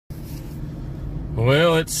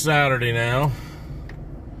Well, it's Saturday now,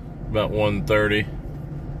 about 1:30.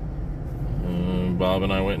 Bob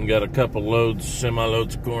and I went and got a couple loads,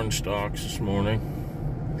 semi-loads of corn stalks this morning.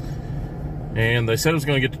 And they said it was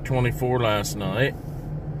going to get to 24 last night,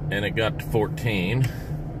 and it got to 14.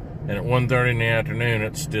 And at 1:30 in the afternoon,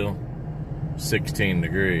 it's still 16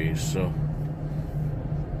 degrees. So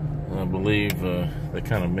I believe they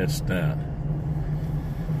kind of missed that.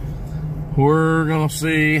 We're going to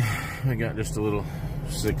see. I got just a little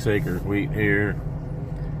 6-acre wheat here.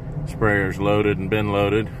 Sprayer's loaded and been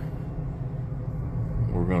loaded.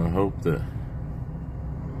 We're going to hope that,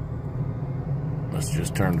 let's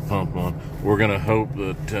just turn the pump on. We're going to hope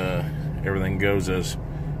that everything goes as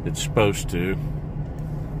it's supposed to.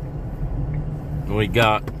 We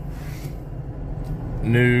got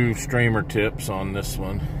new streamer tips on this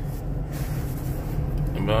one.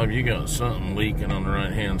 And Bob, you got something leaking on the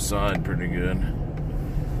right hand side pretty good.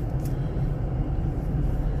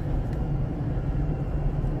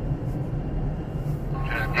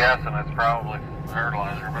 Just guessing it's probably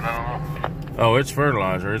fertilizer, but I don't know. Oh, it's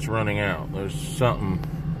fertilizer. It's running out. There's something,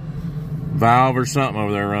 valve or something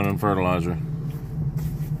over there running fertilizer.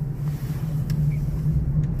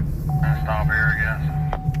 I'll stop here, I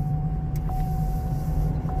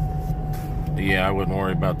guess. Yeah, I wouldn't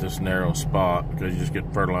worry about this narrow spot because you just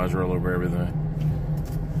get fertilizer all over everything.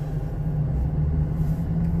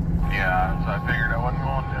 Yeah, so I figured I wasn't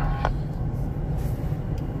going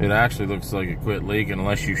to. It actually looks like it quit leaking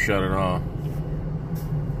unless you shut it off.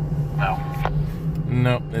 No.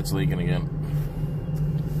 Nope, it's leaking again.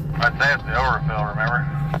 I'd say it's the overfill, remember?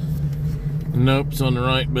 Nope, it's on the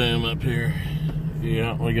right boom up here.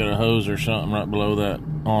 Yeah, we got a hose or something right below that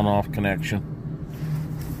on-off connection.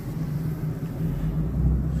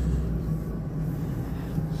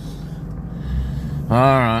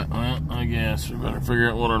 Alright, well, I guess we better figure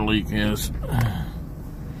out what our leak is.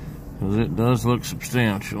 Because it does look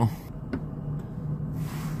substantial.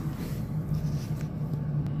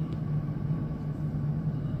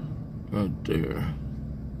 Right there.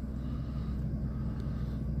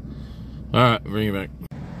 Alright, bring it back.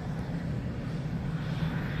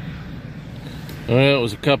 Well, it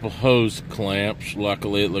was a couple hose clamps.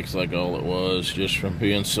 Luckily, it looks like all it was, just from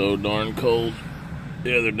being so darn cold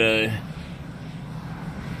the other day.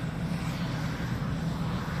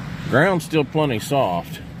 Ground's still plenty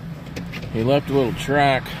soft. He left a little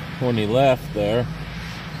track when he left there,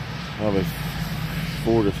 probably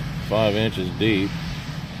 4 to 5 inches deep.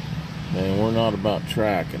 And we're not about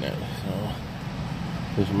tracking it, so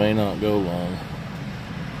this may not go long.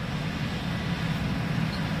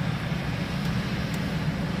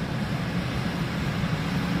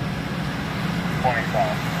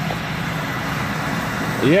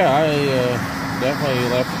 Yeah, I definitely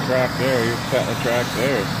left the track there. You're cutting the track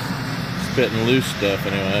there. Spitting loose stuff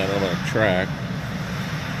anyway. I don't want to track.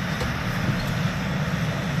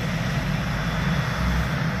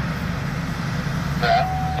 Yeah.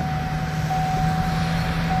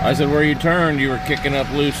 I said where you turned, you were kicking up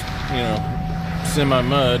loose, you know,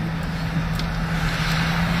 semi-mud.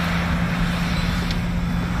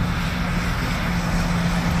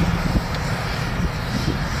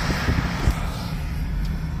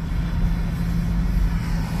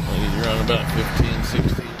 He's running about 15,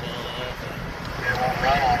 16 miles an hour. It won't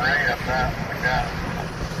run on rate up that like that.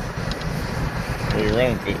 Well, you're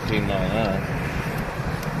running 15 miles an hour.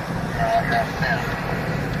 No, I got 10.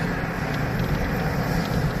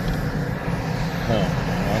 Huh, I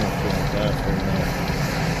don't feel like that's good enough.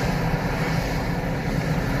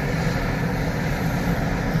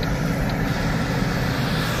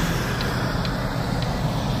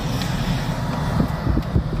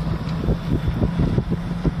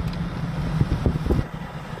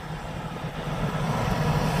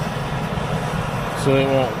 So it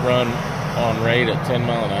won't run on rate at 10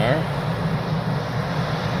 miles an hour?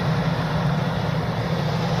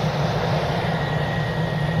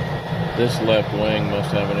 This left wing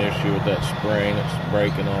must have an issue with that spring. It's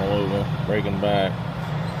breaking all over, breaking back.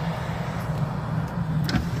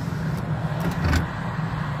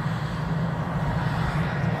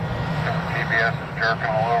 GPS is jerking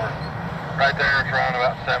all over. Right there, it's running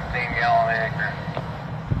about 17 gallon an acre.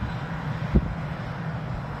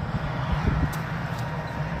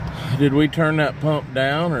 Did we turn that pump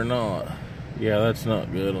down or not? Yeah, that's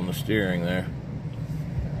not good on the steering there.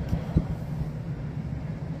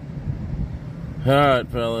 Alright,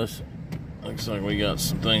 fellas. Looks like we got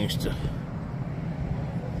some things to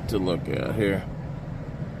look at here.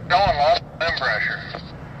 Showing lots of boom pressure.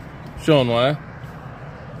 Showing what?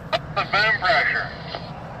 The boom pressure.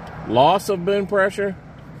 Loss of boom pressure?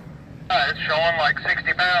 It's showing like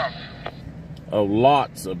 60 pounds. Oh,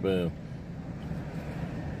 lots of boom.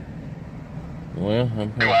 Well,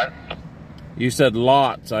 What? you said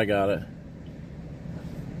lots. I got it.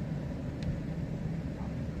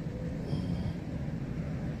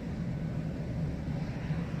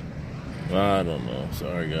 I don't know.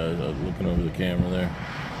 Sorry, guys. I was looking over the camera there.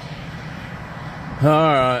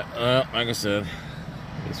 All right. Well, like I said,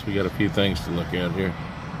 I guess we got a few things to look at here.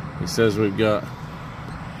 He says we've got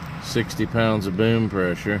 60 pounds of boom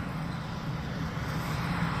pressure.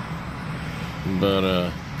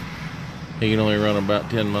 But he can only run about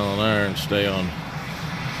 10 mile an hour and stay on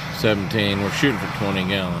 17. We're shooting for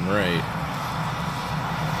 20-gallon rate.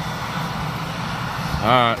 All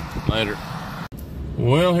right, later.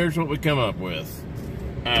 Well, here's what we come up with.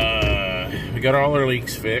 We got all our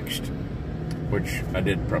leaks fixed, which I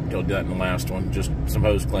did probably told you that in the last one, just some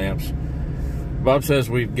hose clamps. Bob says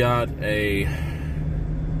we've got a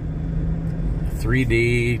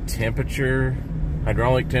 3D temperature,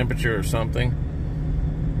 hydraulic temperature or something,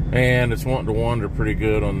 and it's wanting to wander pretty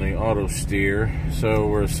good on the auto steer, so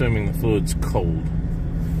we're assuming the fluid's cold.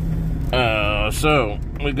 So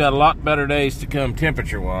we've got a lot better days to come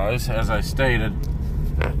temperature-wise. As I stated,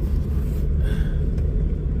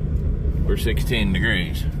 we're 16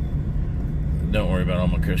 degrees. Don't worry about all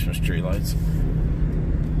my Christmas tree lights.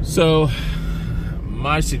 So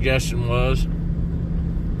my suggestion was,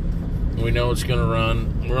 we know it's gonna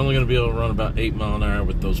run, we're only gonna be able to run about 8 mile an hour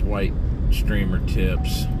with those white streamer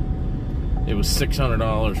tips. It was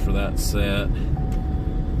 $600 for that set.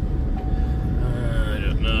 I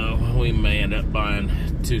don't know, we may end up buying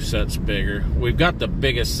 2 sets bigger. We've got the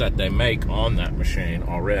biggest set they make on that machine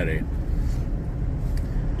already,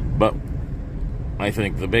 but I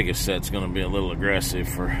think the biggest set's gonna be a little aggressive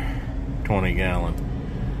for 20 gallon.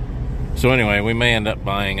 So anyway, we may end up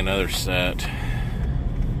buying another set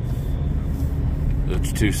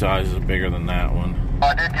that's 2 sizes bigger than that one.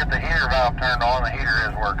 I did get the heater valve turned on. The heater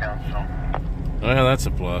is working, so. Well, that's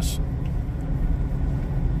a plus.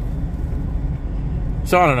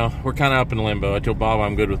 So I don't know. We're kind of up in limbo. I told Bob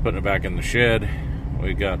I'm good with putting it back in the shed.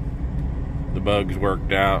 We got the bugs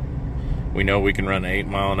worked out. We know we can run 8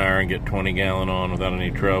 mile an hour and get 20 gallon on without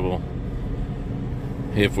any trouble.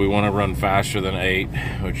 If we want to run faster than 8,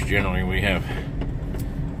 which generally we have,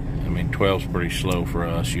 I mean 12's pretty slow for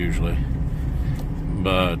us usually,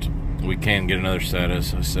 but we can get another set,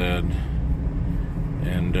 as I said,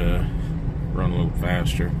 and run a little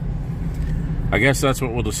faster. I guess that's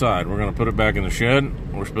what we'll decide. We're going to put it back in the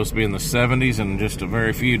shed. We're supposed to be in the 70s in just a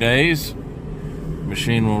very few days. The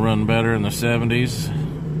machine will run better in the 70s.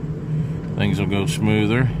 Things will go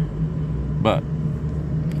smoother, but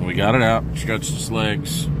we got it out, stretched its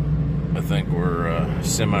legs. I think we're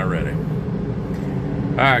semi-ready.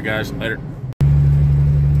 All right, guys, later.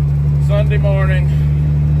 Sunday morning,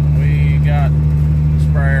 we got the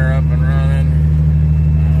sprayer up and running.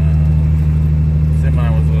 Semi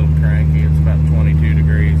was a little cranky. It's about 22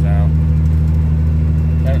 degrees out.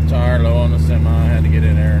 Had a tire low on the semi, had to get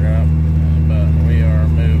it aired up, but we are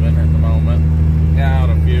moving at the moment. Out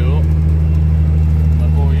of fuel. My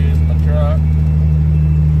boy using the truck.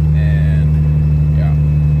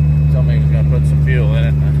 Told me he was going to put some fuel in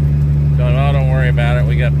it. Told him, oh, don't worry about it.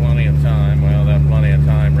 We got plenty of time. Well, that plenty of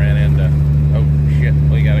time ran into, oh, shit,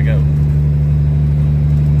 we got to go.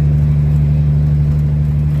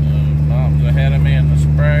 Bob's ahead of me in the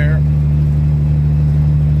sprayer.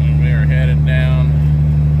 And we are headed down,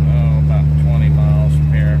 about 20 miles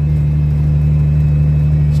from here.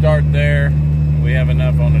 Start there. We have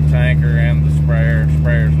enough on the tanker and the sprayer.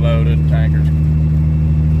 Sprayer's loaded. Tanker's,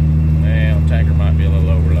 well, tanker might be a little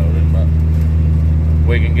overloaded, but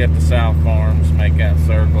we can get to South Farms, make that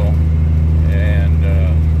circle, and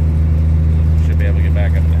should be able to get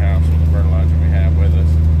back up to the house with the fertilizer we have with us.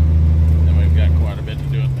 And we've got quite a bit to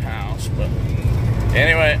do at the house, but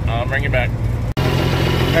anyway, I'll bring you back.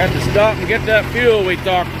 Had to stop and get that fuel we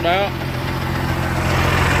talked about.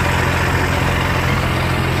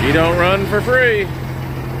 She don't run for free.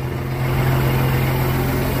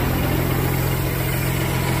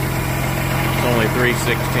 Only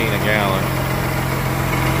 $3.16 a gallon.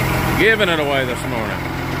 Giving it away this morning.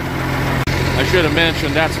 I should have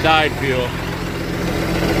mentioned that's dyed fuel.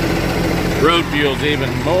 Road fuel's even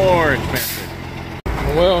more expensive.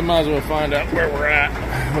 Well, we might as well find out where we're at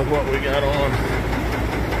with what we got on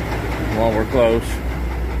while we're close.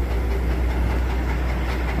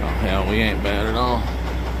 Oh hell, we ain't bad at all.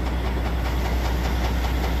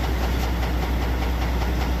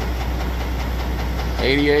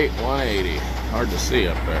 $88, $180. Hard to see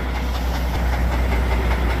up there.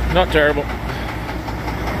 Not terrible.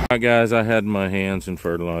 Alright guys, I had my hands in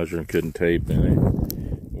fertilizer and couldn't tape any.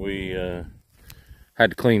 We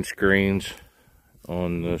Had to clean screens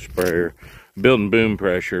on the sprayer, building boom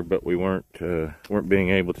pressure, but we weren't being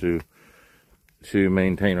able to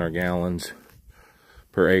maintain our gallons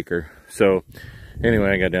per acre. So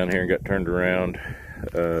anyway, I got down here and got turned around,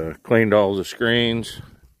 cleaned all the screens,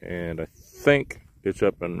 and I think it's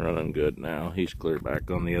up and running good now. He's clear back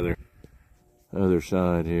on the other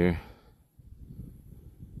side here.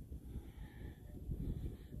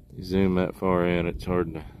 You zoom that far in, it's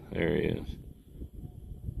hard to, there he is.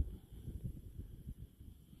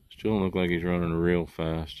 Still don't look like he's running real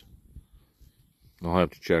fast. I'll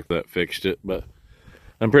have to check that fixed it, but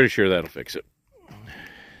I'm pretty sure that'll fix it.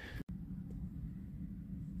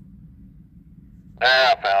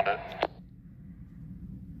 I found it.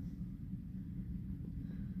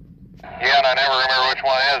 Yeah, and I never remember which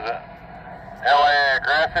one is it. LA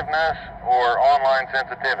aggressiveness or online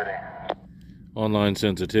sensitivity? Online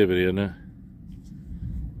sensitivity, isn't it?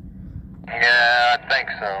 Yeah, I think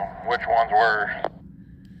so. Which one's worse?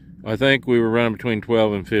 I think we were running between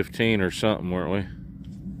 12 and 15 or something, weren't we?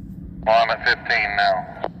 Well, I'm at 15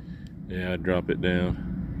 now. Yeah, I'd drop it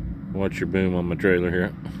down. Watch your boom on my trailer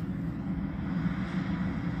here.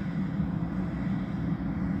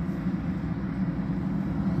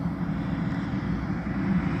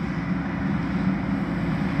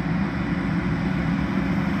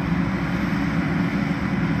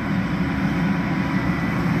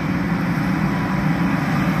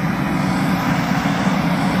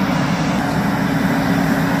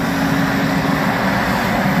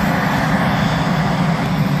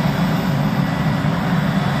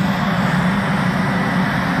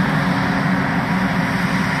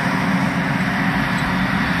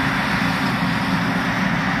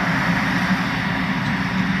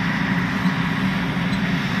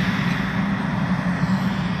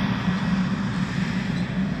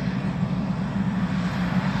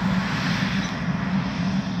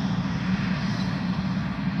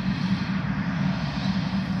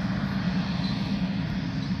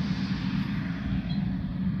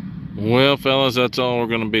 Well, fellas, that's all we're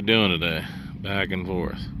going to be doing today. Back and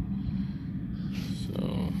forth. So,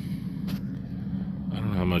 I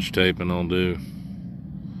don't know how much taping I'll do.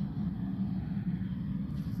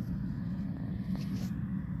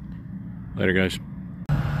 Later, guys.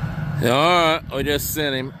 Alright, we just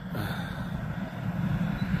sent him.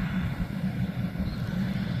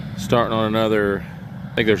 Starting on another,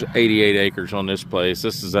 I think there's 88 acres on this place.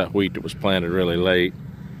 This is that wheat that was planted really late.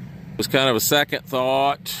 It was kind of a second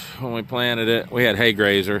thought when we planted it. We had hay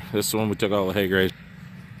grazer. This is when we took all the hay grazer.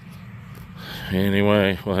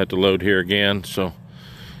 Anyway, we'll have to load here again. So,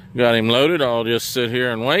 got him loaded. I'll just sit here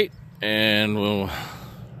and wait, and we'll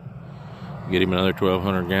get him another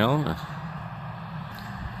 1,200 gallon.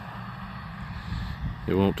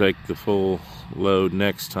 It won't take the full load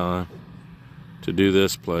next time to do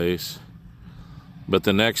this place. But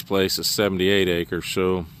the next place is 78 acres,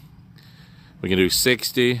 so we can do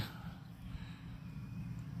 60.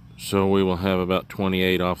 So we will have about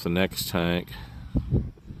 28 off the next tank.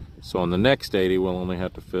 So on the next 80, we'll only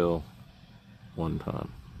have to fill one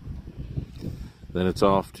time. Then it's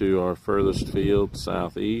off to our furthest field,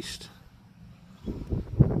 southeast.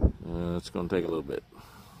 It's going to take a little bit.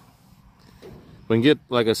 We can get,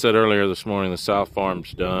 like I said earlier this morning, the south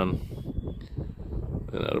farm's done.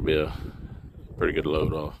 And that'll be a pretty good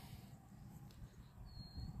load off.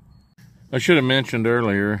 I should have mentioned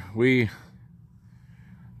earlier, we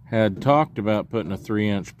had talked about putting a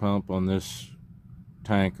 3-inch pump on this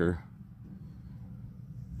tanker,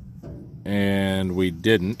 and we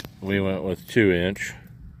didn't. We went with 2-inch.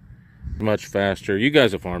 Much faster. You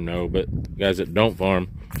guys that farm know, but guys that don't farm,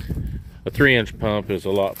 a 3-inch pump is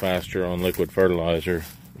a lot faster on liquid fertilizer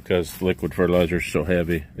because liquid fertilizer is so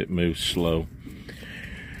heavy it moves slow.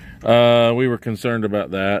 We were concerned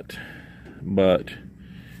about that, but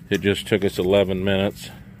it just took us 11 minutes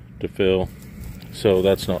to fill, so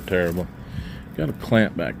that's not terrible. Got a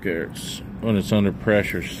clamp back there. It's when it's under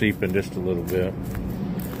pressure, seeping just a little bit.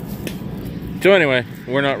 So anyway,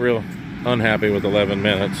 we're not real unhappy with 11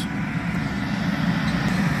 minutes.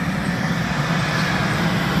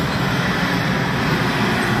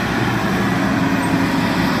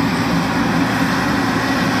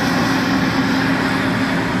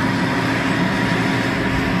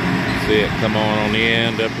 See it come on the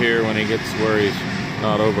end up here when he gets where he's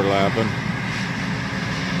not overlapping.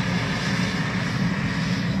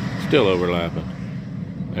 Still overlapping.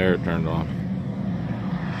 There, it turned on.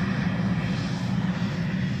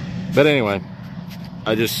 But anyway,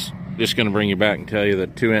 I just going to bring you back and tell you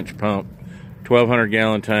that 2-inch pump, 1,200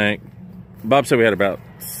 gallon tank. Bob said we had about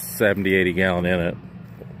 70, 80 gallon in it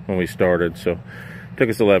when we started, so it took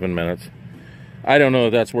us 11 minutes. I don't know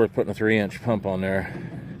if that's worth putting a 3-inch pump on there.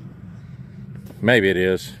 Maybe it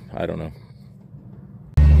is. I don't know.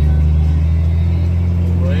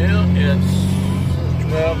 Well, it's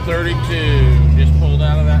 12:32. Just pulled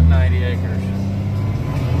out of that 90 acres.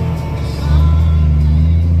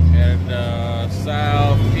 And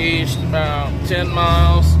southeast about 10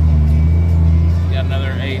 miles. Got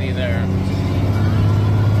another 80 there.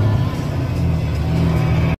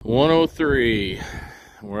 103.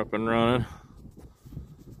 We're up and running.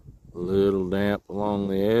 A little damp along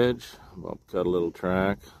the edge. Bob cut a little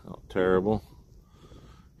track. Not terrible.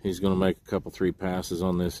 He's going to make a couple 3 passes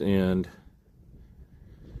on this end,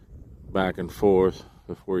 back and forth,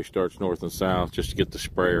 before he starts north and south, just to get the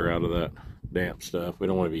sprayer out of that damp stuff. We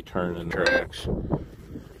don't want to be turning tracks.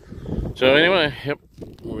 So anyway, yep,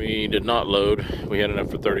 we did not load. We had enough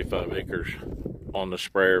for 35 acres on the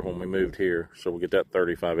sprayer when we moved here. So we'll get that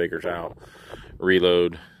 35 acres out,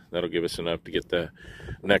 reload. That'll give us enough to get the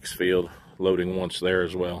next field loading once there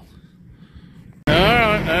as well. All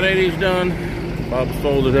right, that 80's done. Bob's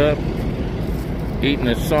folded up, eating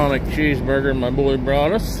a Sonic cheeseburger my boy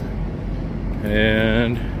brought us.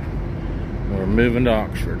 And we're moving to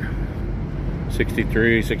Oxford.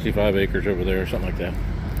 63, 65 acres over there, something like that.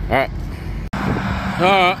 All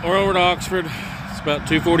right, we're over to Oxford. It's about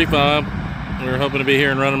 2:45. We were hoping to be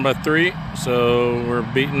here and running by 3, so we're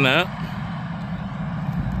beating that.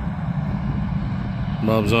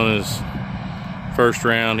 Bob's on his first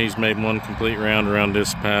round. He's made 1 complete round around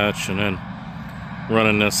this patch, and then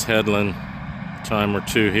running this headland time or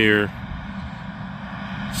 2 here,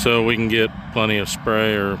 so we can get plenty of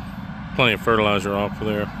spray or plenty of fertilizer off of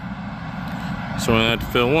there. So we had to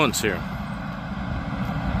fill once here.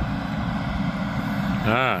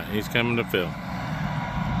 Alright, he's coming to fill.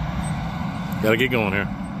 Gotta get going here.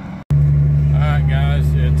 Alright guys,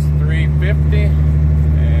 it's 3:50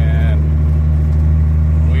 and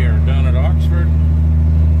we are done at Oxford.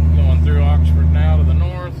 Going through Oxford now to the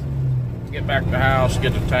north. Get back to the house,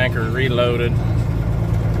 get the tanker reloaded.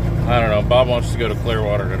 I don't know, Bob wants to go to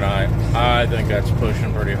Clearwater tonight. I think that's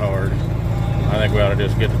pushing pretty hard. I think we ought to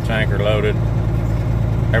just get the tanker loaded.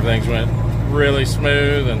 Everything's went really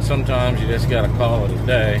smooth, and sometimes you just got to call it a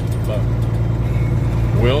day, but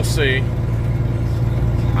we'll see.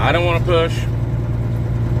 I don't want to push.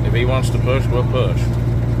 If he wants to push, we'll push.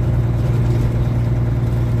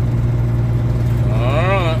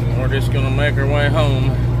 Alright, we're just going to make our way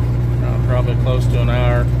home. Probably close to an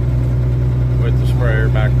hour with the sprayer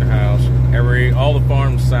back to the house. All the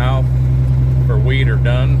farms south for wheat are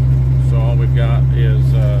done, so all we've got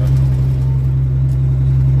is a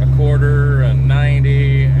quarter, a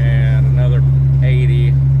 90, and another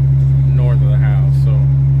 80 north of the house. So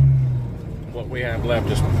what we have left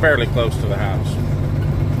is fairly close to the house.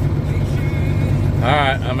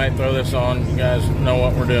 Alright, I may throw this on. You guys know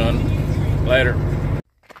what we're doing. Later.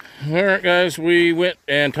 Alright guys, we went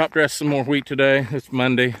and top dressed some more wheat today. It's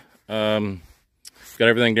Monday. Got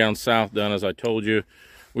everything down south done, as I told you.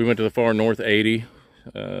 We went to the far north 80.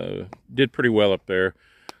 Did pretty well up there.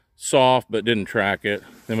 Soft, but didn't track it.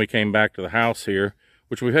 Then we came back to the house here,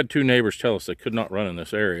 which we had 2 neighbors tell us they could not run in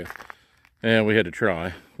this area. And we had to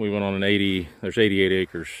try. We went on an 80, there's 88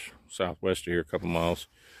 acres southwest of here, a couple miles.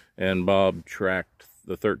 And Bob tracked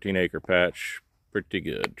the 13-acre patch pretty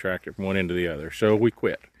good. Tracked it from one end to the other. So we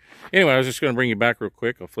quit. Anyway, I was just going to bring you back real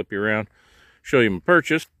quick. I'll flip you around, show you my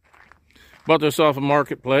purchase. Bought this off a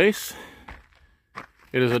marketplace.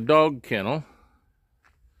 It is a dog kennel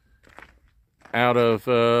out of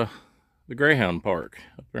the Greyhound Park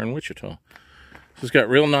up there in Wichita. So it's got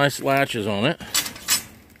real nice latches on it.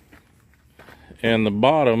 And the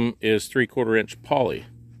bottom is 3/4 inch poly.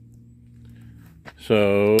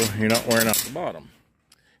 So you're not wearing out the bottom.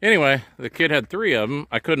 Anyway, the kid had 3 of them.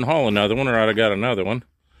 I couldn't haul another one, or I'd have got another one.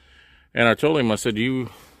 And I told him, I said, are you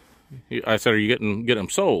getting them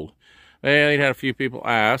sold? And he'd had a few people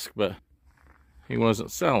ask, but he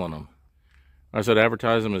wasn't selling them. I said,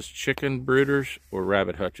 advertise them as chicken brooders or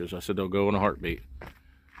rabbit hutches. I said, they'll go in a heartbeat.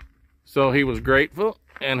 So he was grateful,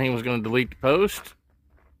 and he was going to delete the post.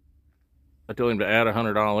 I told him to add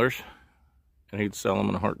 $100, and he'd sell them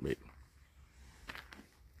in a heartbeat.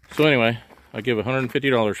 So anyway, I give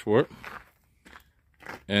 $150 for it,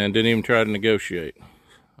 and didn't even try to negotiate.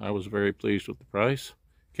 I was very pleased with the price.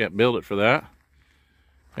 Can't build it for that.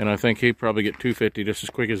 And I think he'd probably get $250 just as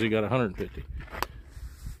quick as he got $150.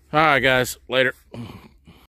 All right, guys. Later.